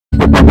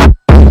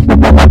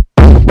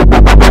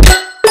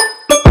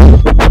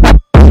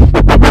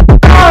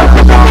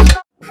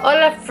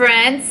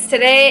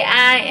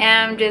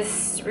am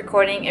just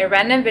recording a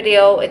random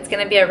video. It's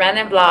gonna be a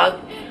random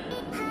vlog,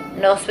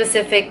 no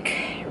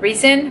specific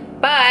reason,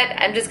 but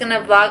I'm just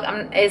gonna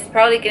vlog. It's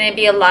probably gonna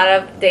be a lot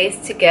of days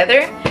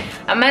together.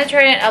 I'm gonna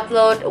try and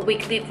upload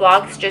weekly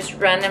vlogs, just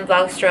random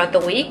vlogs throughout the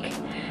week.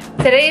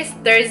 Today is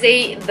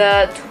Thursday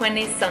the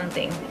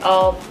 20-something.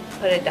 I'll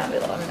put it down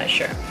below, I'm not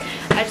sure.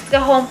 I just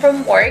got home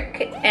from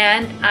work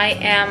and I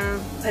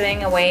am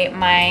putting away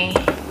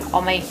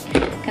all my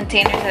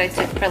containers that I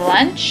took for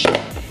lunch,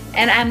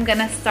 and I'm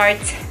gonna start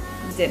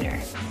dinner,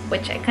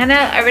 which I kind of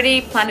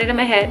already planned it in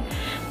my head.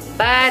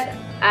 But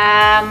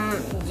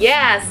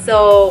yeah,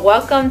 so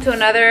welcome to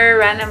another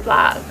random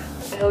vlog.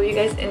 I hope you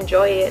guys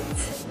enjoy it.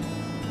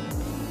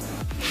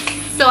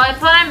 So I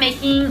plan on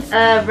making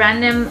a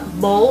random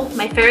bowl.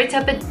 My favorite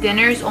type of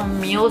dinners or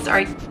meals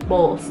are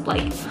bowls,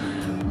 like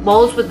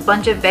bowls with a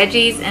bunch of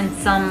veggies and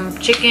some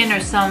chicken or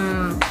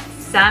some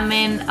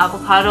salmon,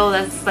 avocado.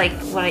 That's like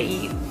what I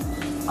eat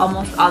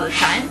almost all the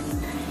time.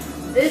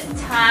 This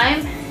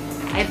time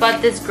I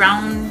bought this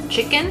ground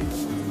chicken,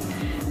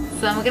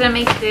 so I'm gonna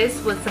make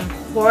this with some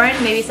corn,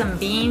 maybe some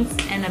beans,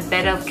 and a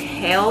bit of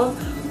kale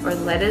or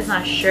lettuce,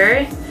 not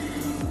sure,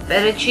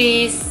 feta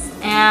cheese,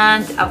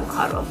 and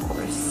avocado, of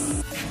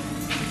course.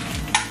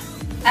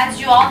 As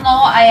you all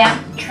know, I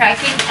am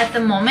tracking at the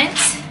moment,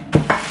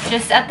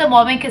 just at the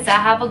moment, because I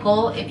have a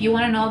goal. If you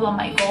want to know about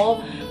my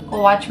goal,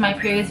 go watch my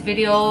previous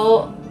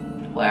video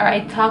where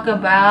I talk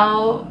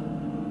about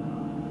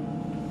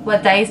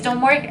what diets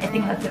don't work. I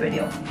think that's the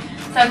video.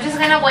 So I'm just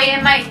gonna weigh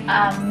in my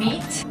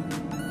meat.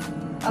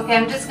 Okay,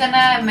 I'm just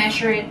gonna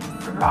measure it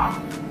raw.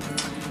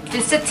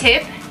 Just a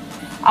tip,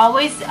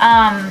 always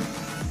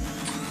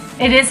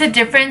it is a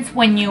difference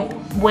when you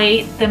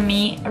weigh the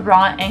meat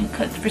raw and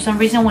cooked. For some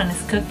reason when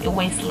it's cooked it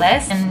weighs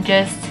less, and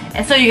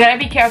so you gotta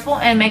be careful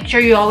and make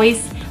sure you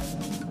always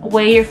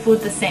weigh your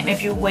food the same.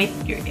 If you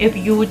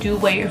do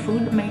weigh your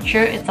food, make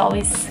sure it's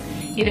always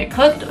either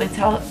cooked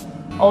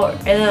or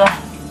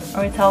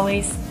it's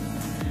always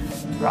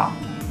raw.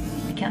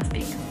 I can't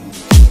speak.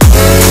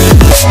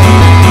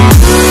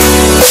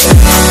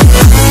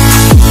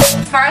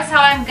 As far as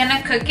how I'm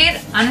gonna cook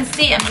it,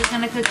 honestly, I'm just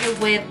gonna cook it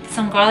with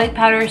some garlic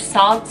powder,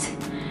 salt,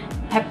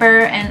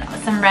 pepper, and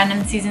some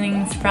random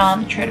seasonings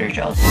from Trader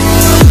Joe's.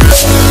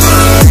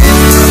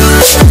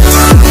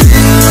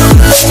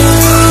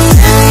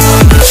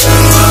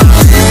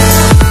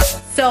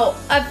 So,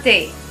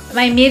 update.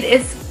 My meat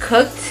is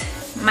cooked,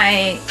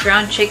 my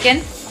ground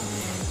chicken.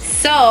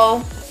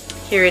 So,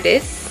 here it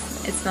is.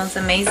 It smells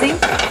amazing.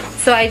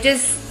 So I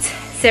just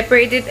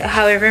separated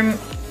however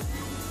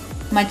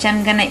much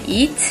I'm gonna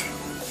eat,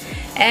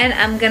 and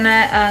I'm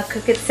gonna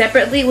cook it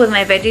separately with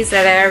my veggies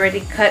that I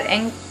already cut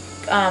and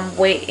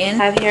weighed in.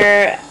 I have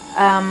here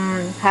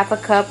half a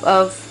cup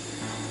of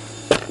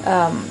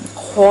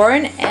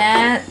corn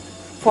and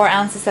 4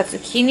 ounces of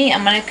zucchini.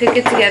 I'm gonna cook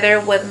it together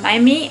with my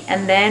meat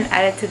and then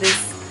add it to this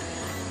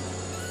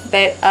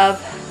bed of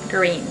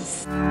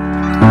greens.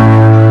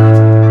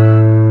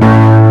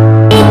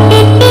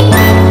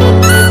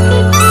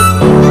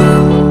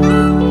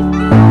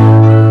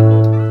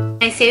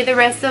 I save the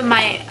rest of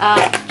my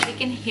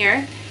chicken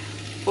here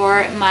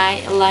for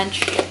my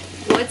lunch.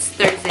 Well, it's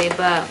Thursday,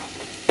 but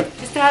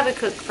just to have it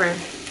cooked for,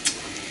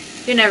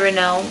 you never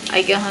know,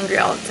 I get hungry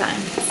all the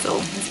time, so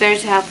it's better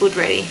to have food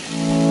ready.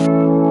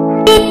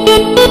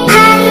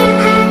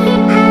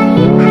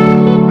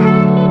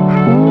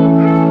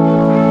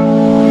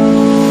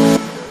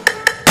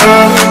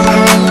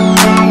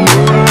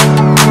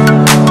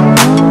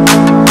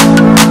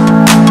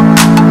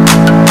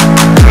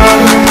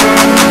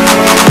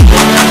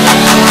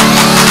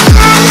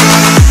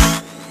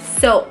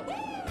 So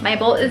my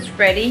bowl is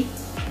ready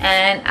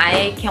and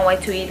I can't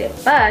wait to eat it,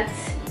 but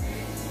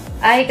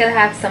I gotta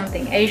have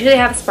something. I usually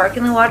have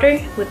sparkling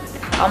water with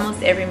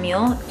almost every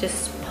meal,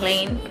 just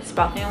plain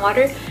sparkling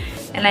water,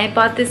 and I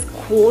bought this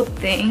cool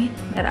thing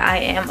that I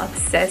am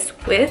obsessed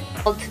with.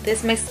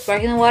 This mixed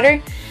sparkling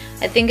water,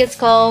 I think it's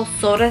called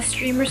Soda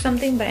Stream or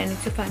something, but I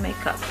need to find my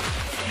cup.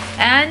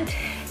 And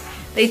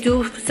they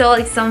do sell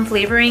like some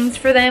flavorings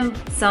for them,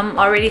 some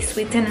already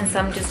sweetened and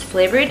some just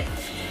flavored.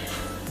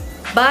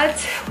 But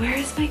where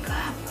is my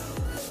cup?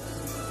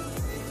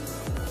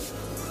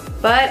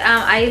 But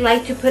I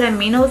like to put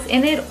aminos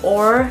in it,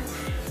 or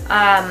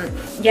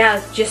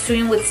yeah, just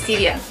sweeten with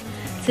stevia.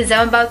 Since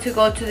I'm about to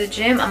go to the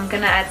gym, I'm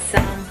gonna add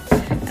some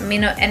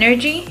amino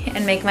energy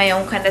and make my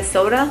own kind of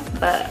soda,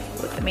 but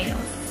with aminos.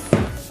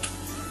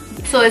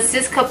 So it's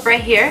this cup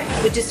right here.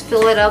 We just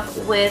fill it up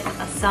with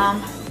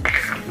some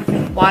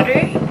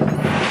water.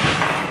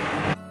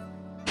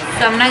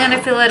 So I'm not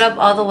gonna fill it up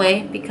all the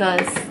way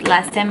because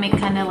last time it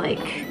kind of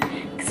like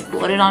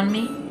exploded on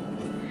me.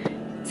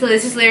 So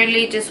this is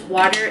literally just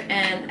water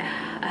and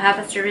half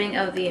a serving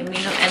of the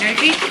amino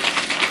energy.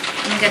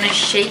 I'm gonna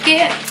shake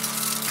it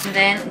and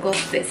then go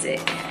fizz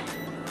it.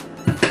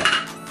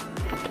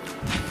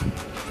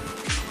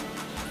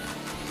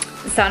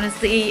 It's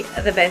honestly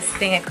the best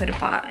thing I could have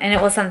bought, and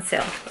it was on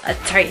sale at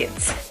Target.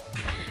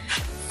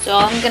 So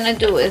all I'm gonna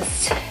do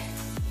is,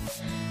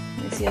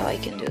 let me see how I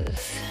can do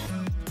this.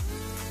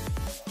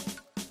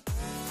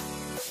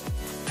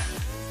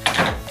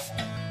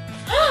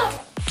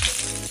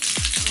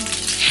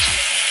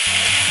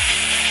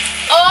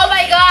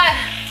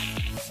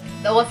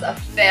 That was a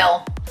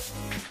fail.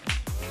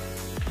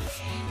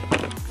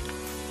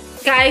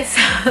 Guys,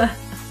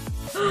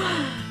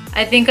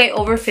 I think I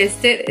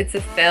overfisted. It's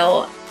a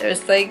fail.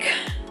 There's like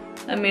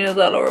a meat all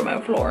over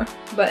my floor.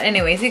 But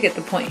anyways, you get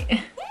the point.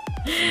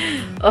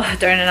 Oh,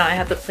 darn it, now I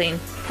have to clean.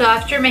 So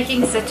after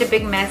making such a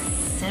big mess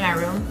in my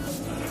room,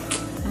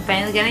 I'm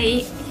finally gonna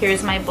eat.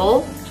 Here's my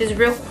bowl. Just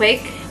real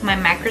quick, my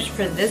macros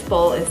for this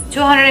bowl is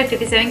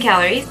 257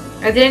 calories.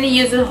 I didn't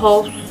use the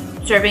whole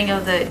serving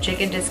of the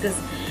chicken just because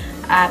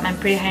I'm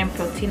pretty high in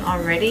protein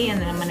already,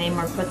 and then I'm gonna eat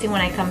more protein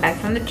when I come back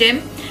from the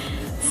gym.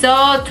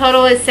 So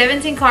total is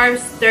 17 carbs,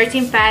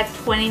 13 fat,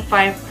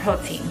 25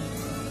 protein.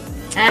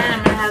 And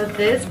I'm gonna have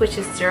this, which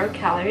is 0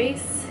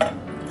 calories.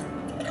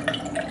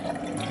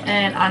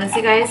 And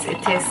honestly guys, it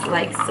tastes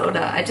like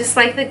soda. I just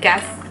like the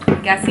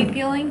gassy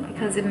feeling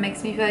because it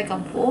makes me feel like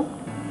I'm full.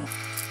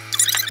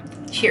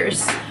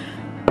 Cheers.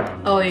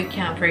 Oh, you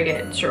can't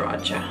forget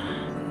sriracha.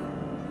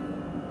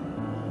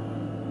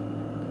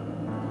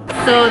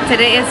 So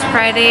today is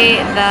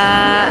Friday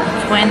the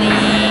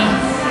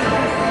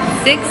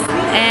 26th,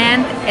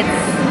 and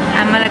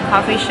I'm at a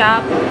coffee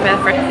shop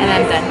and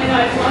I'm done.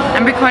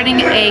 I'm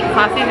recording a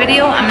coffee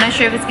video. I'm not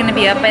sure if it's gonna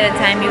be up by the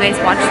time you guys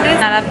watch this.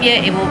 Not up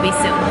yet, it will be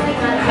soon.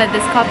 But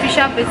this coffee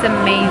shop is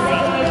amazing.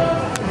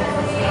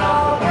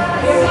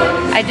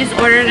 I just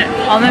ordered an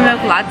almond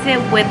milk latte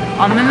with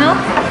almond milk,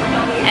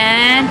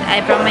 and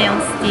I brought my own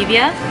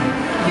stevia.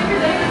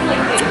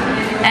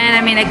 And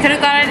I mean, I could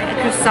have gotten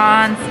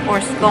croissants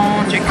or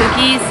scones or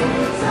cookies,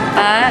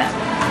 but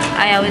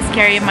I always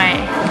carry my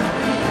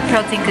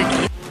protein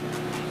cookies.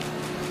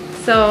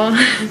 So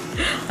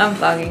I'm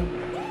vlogging.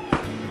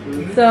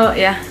 So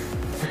yeah,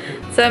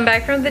 so I'm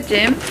back from the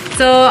gym.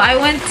 So I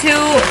went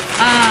to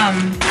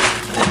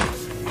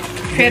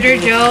Trader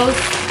Joe's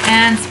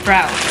and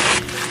Sprouts.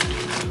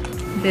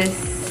 This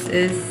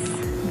is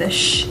the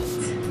shit.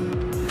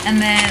 And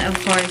then of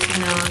course,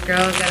 you know, a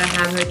girl gotta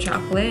have her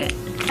chocolate.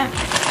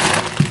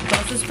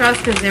 Also Sprouts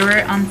because they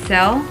were on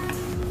sale.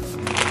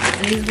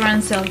 These were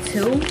on sale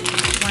too,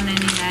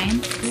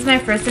 $1.99. This is my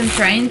first time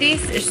trying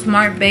these. They're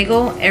Smart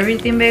Bagel,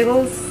 everything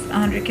bagels,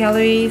 100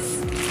 calories.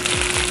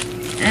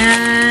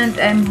 And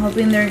I'm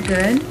hoping they're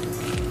good.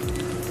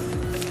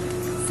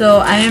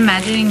 So I'm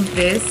imagining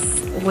this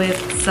with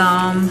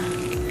some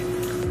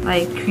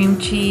like cream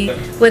cheese.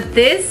 With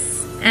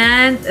this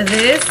and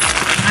this,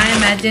 I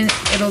imagine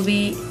it'll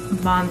be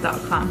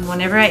bomb.com.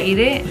 Whenever I eat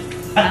it,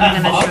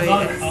 I'm gonna show you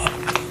guys.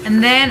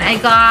 And then I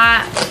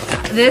got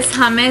this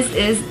hummus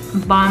is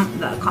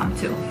bomb.com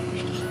too.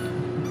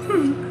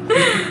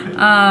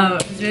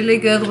 It's really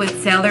good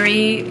with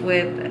celery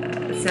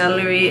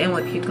and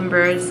with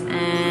cucumbers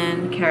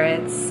and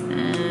carrots,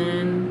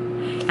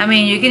 and I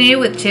mean you can eat it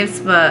with chips,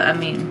 but I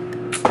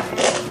mean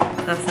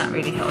that's not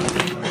really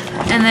healthy.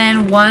 And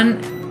then one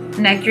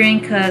nectarine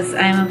because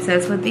I'm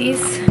obsessed with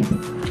these,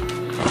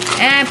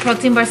 and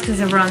protein bars because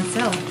they were on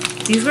sale.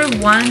 These were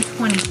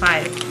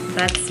 $1.25.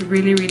 That's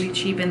really, really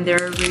cheap, and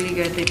they're really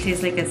good. They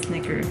taste like a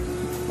Snicker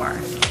bar.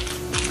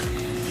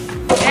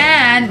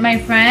 And my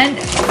friend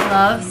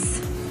loves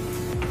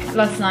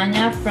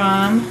lasagna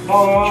from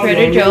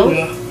Trader Joe's.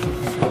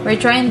 We're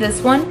trying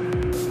this one.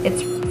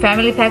 It's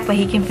family pack, but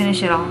he can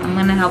finish it all. I'm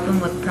gonna help him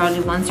with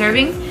probably one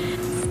serving.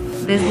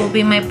 This will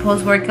be my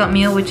post-workout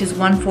meal, which is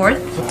 1/4.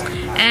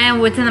 And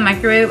what's in the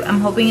microwave,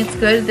 I'm hoping it's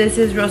good. This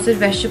is roasted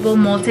vegetable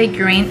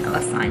multi-grain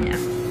lasagna.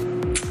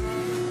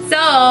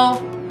 So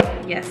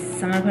yes,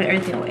 I'm gonna put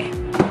everything away.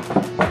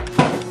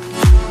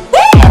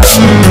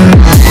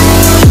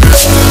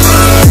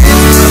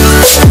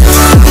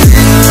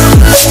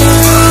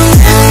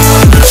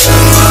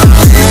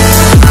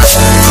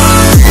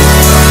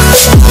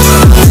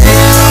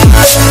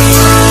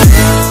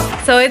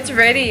 So it's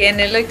ready, and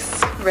it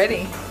looks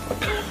ready.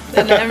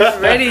 And I'm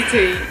ready to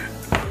eat.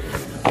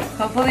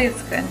 Hopefully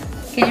it's good.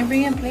 Can you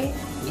bring it, please?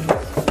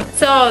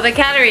 So the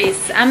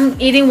calories, I'm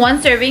eating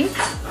one serving,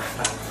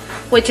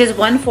 which is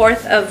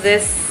 1/4 of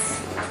this.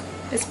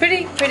 It's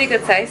pretty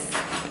good size.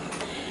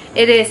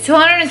 It is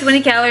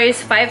 220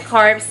 calories, 5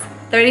 carbs,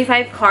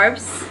 35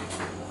 carbs,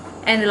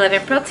 and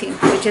 11 protein,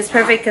 which is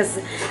perfect because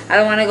I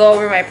don't want to go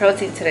over my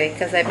protein today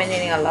because I've been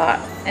eating a lot.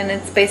 And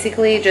it's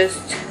basically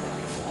just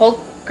whole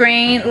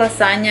grain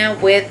lasagna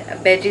with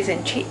veggies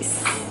and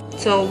cheese.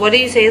 So what do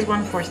you say is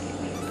 1/4?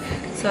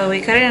 So we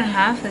cut it in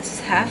half. This is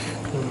half.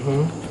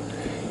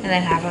 And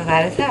then half of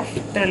that is half.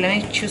 But let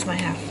me choose my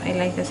half. I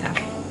like this half.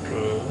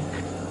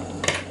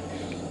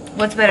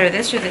 What's better,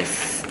 this or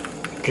this?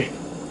 Okay.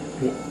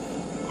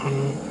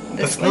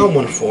 That's not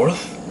 1/4.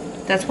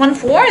 That's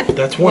 1/4.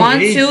 That's 1/8. 1,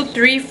 2,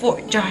 3, 4.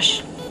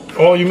 Josh.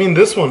 Oh, you mean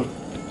this one?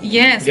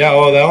 Yes. Yeah.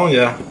 Oh, that one.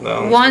 Yeah.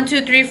 That one. 1,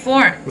 2, 3,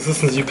 4. This is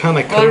since you kind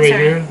of cut it right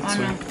here. Oh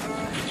no.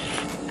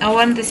 I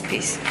want this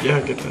piece. Yeah,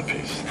 get that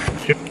piece.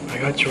 Here, I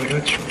got you.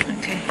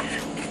 Okay.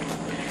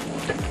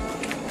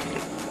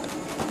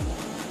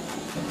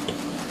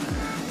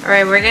 All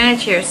right, we're gonna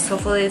cheers.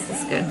 Hopefully this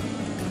is good.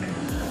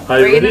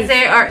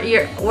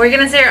 We're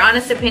gonna say our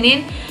honest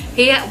opinion.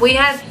 We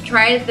had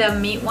tried the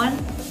meat one.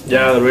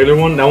 Yeah, the regular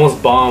one. That was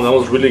bomb. That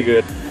was really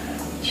good.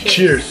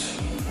 Cheers.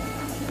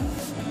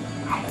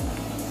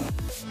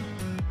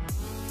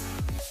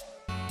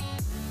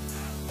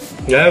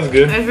 Yeah, it's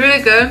good. It's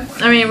really good.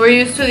 I mean, we're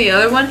used to the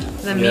other one,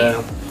 the meat.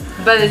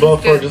 But it's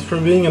just for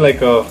being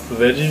like a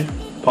veggie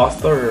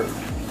pasta or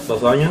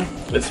lasagna,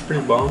 it's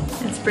pretty bomb.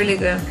 It's pretty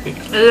good.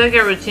 It's like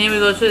a routine. We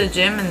go to the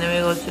gym and then we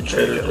go to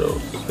Trader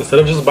Joe's. Instead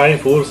of just buying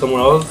food somewhere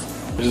else,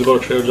 we just go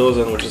to Trader Joe's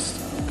and we just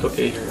cook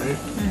it here, right?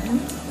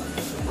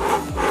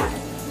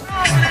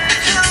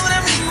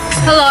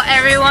 Hello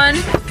everyone.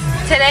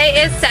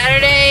 Today is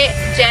Saturday,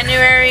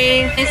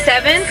 January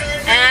 7th,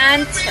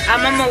 and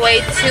I'm on my way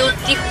to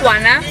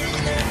Tijuana.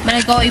 I'm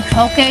gonna go eat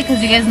poke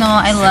because you guys know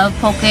I love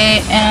poke.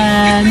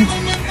 And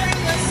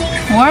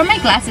where are my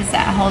glasses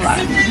at? Hold on,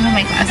 where are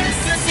my glasses?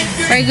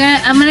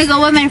 I'm gonna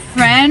go with my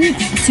friend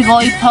to go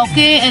eat poke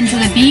and to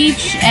the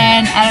beach,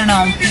 and I don't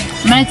know.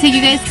 I'm gonna take you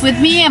guys with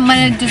me. I'm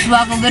gonna just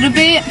vlog a little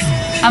bit.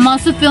 I'm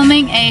also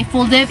filming a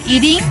full dip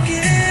eating,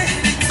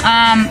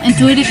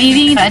 intuitive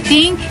eating. I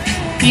think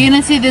you're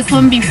gonna see this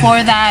one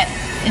before that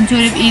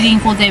intuitive eating,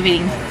 full dip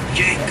eating.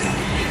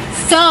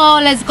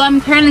 So let's go. I'm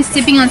currently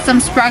sipping on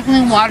some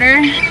sparkling water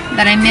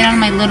that I made on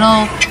my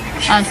little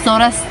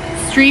soda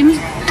stream.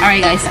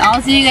 Alright guys, I'll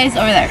see you guys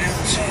over there.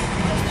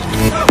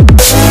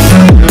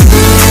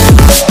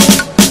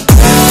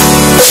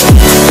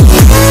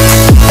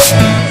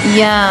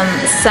 Yum,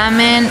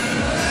 salmon,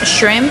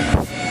 shrimp,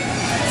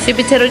 sweet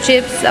potato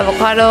chips,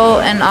 avocado,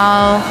 and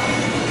all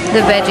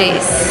the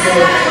veggies.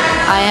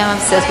 I am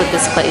obsessed with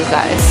this place,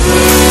 guys.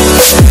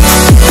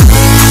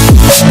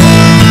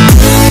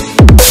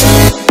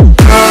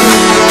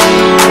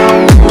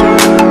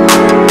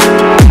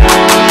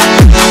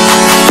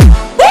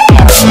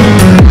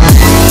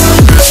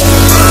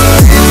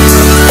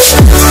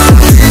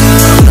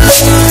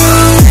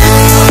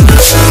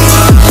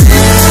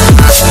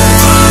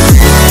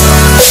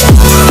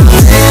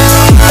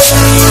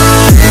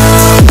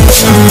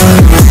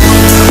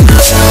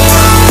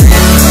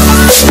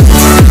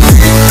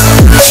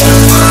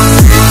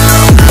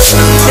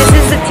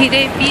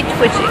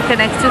 Which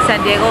connects to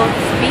San Diego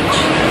Beach.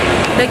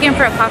 Looking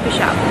for a coffee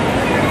shop.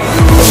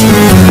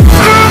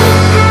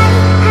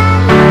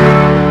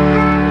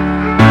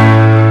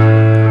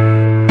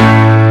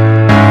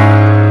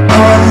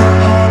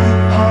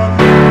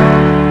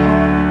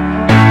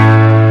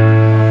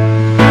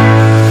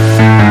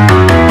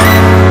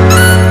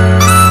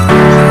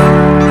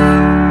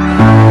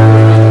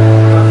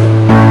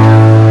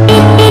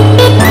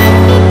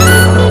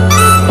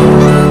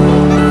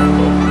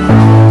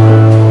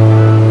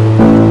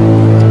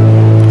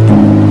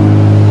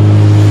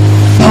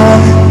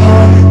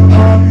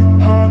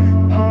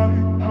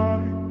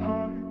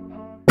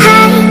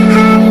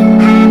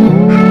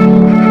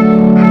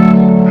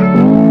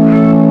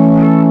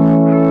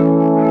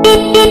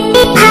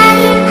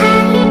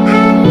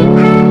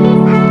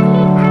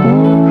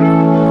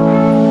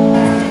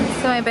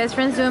 So my best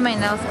friend's doing my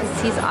nails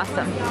because he's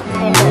awesome.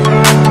 Oh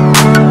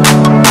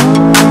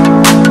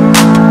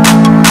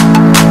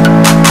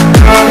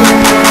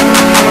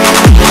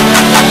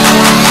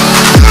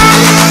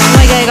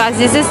my god guys,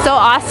 this is so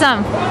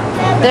awesome.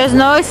 There's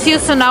no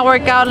excuse to not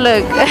work out,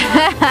 look.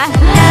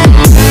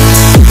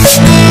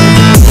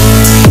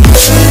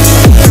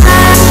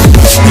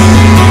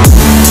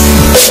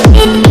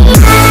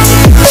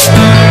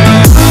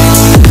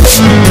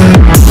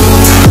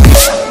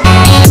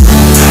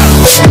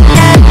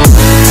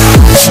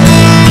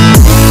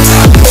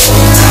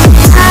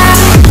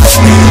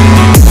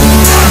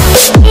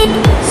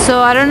 So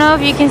I don't know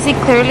if you can see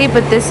clearly,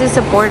 but this is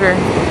a border.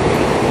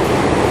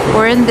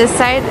 We're in this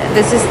side,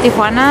 this is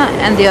Tijuana,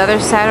 and the other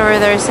side over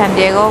there is San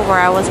Diego, where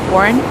I was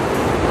born.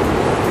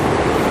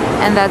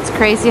 And that's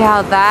crazy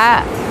how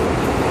that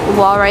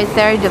wall right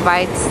there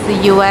divides the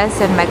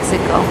US and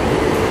Mexico.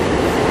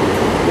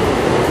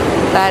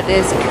 That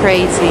is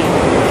crazy.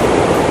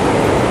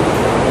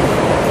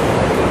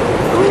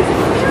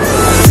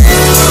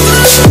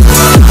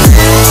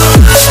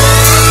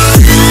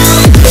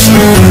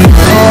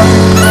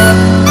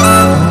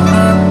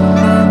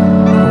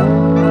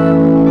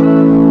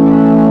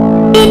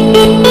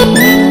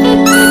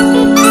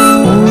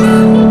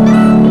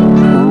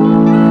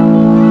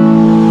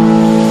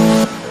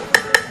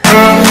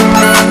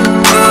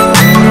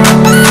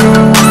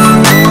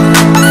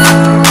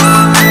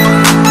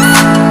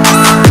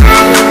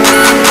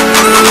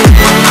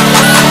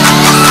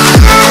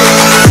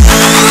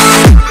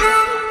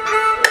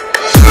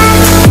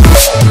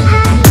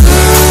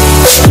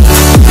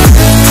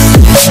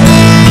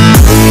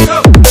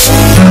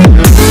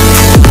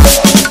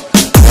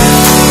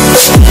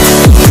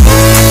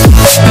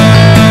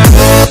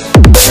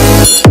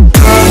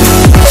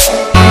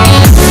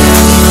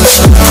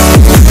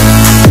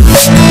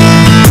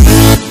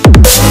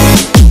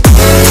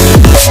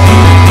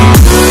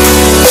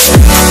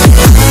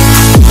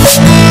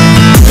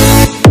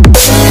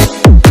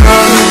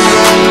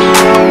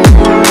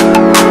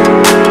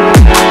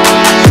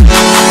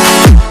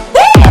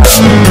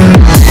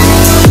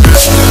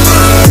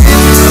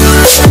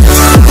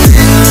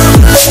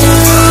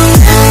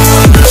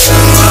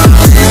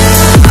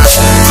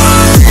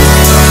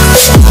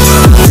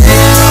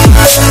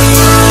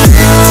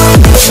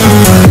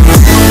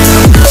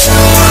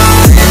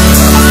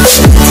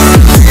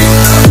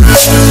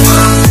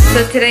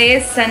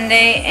 today is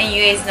Sunday and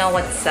you guys know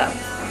what's up.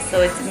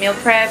 So it's meal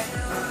prep.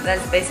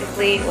 That's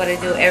basically what I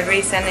do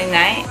every Sunday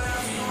night.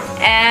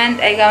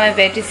 And I got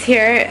my veggies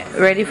here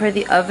ready for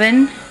the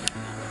oven.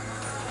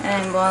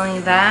 And I'm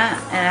boiling that.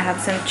 And I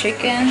have some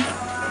chicken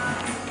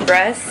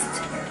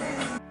breast.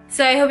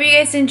 So I hope you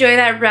guys enjoyed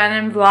that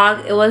random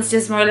vlog. It was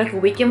just more like a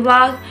weekend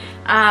vlog.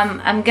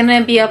 I'm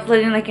gonna be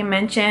uploading, like I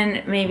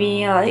mentioned,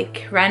 maybe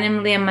like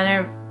randomly I'm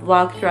gonna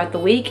vlog throughout the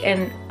week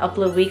and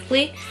upload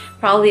weekly,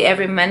 probably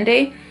every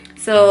Monday.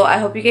 So I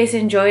hope you guys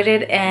enjoyed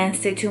it and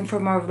stay tuned for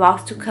more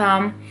vlogs to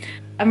come.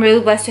 I'm really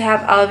blessed to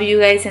have all of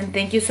you guys, and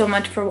thank you so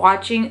much for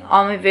watching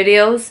all my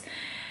videos.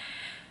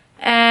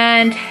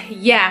 And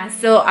yeah,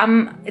 so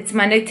it's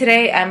Monday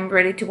today. I'm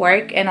ready to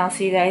work, and I'll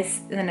see you guys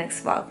in the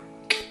next vlog.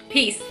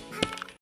 Peace.